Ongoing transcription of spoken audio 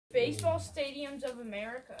Baseball Stadiums of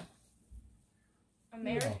America.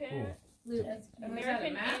 American,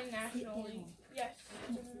 American and National League. Yes.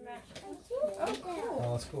 Oh, cool.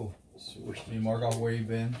 Oh, that's cool. You mark off where you've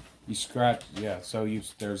been. You scratch, yeah. So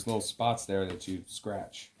there's little spots there that you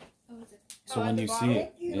scratch. So when you see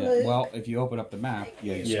it, well, if you open up the map,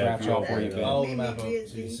 you scratch off where you've been. I'll hold the map up so you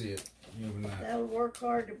can see it. You open that. That'll work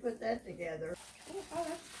hard to put that together. Oh,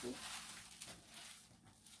 that's cool.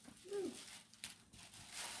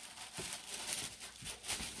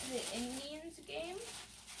 The Indians game.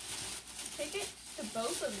 Tickets to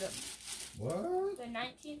both of them. What? The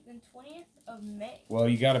 19th and 20th of May. Well,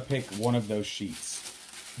 you got to pick one of those sheets.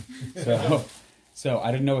 So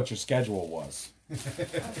I didn't know what your schedule was.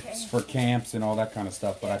 Okay. For camps and all that kind of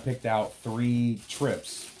stuff, but I picked out 3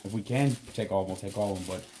 trips. If we can take all of them, we'll take all of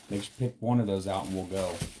them, but they should pick one of those out and we'll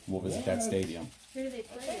go. We'll visit that stadium. Who do they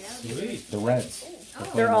play? Sweet. The Reds.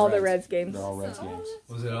 They're all the Reds games. They're all Reds games.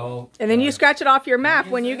 Was it all? And then you scratch it off your map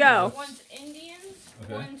when you go. One's Indians,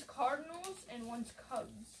 one's Cardinals, and one's Cubs.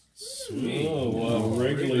 Sweet. Oh, wow.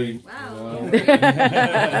 Wrigley. Wow.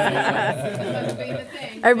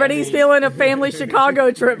 Everybody's feeling a family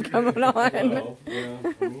Chicago trip coming on. Well, yeah,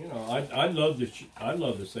 you know, I love the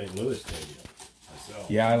St. Louis Stadium myself.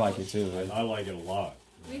 Yeah, I like it too. I like it a lot.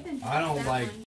 I don't like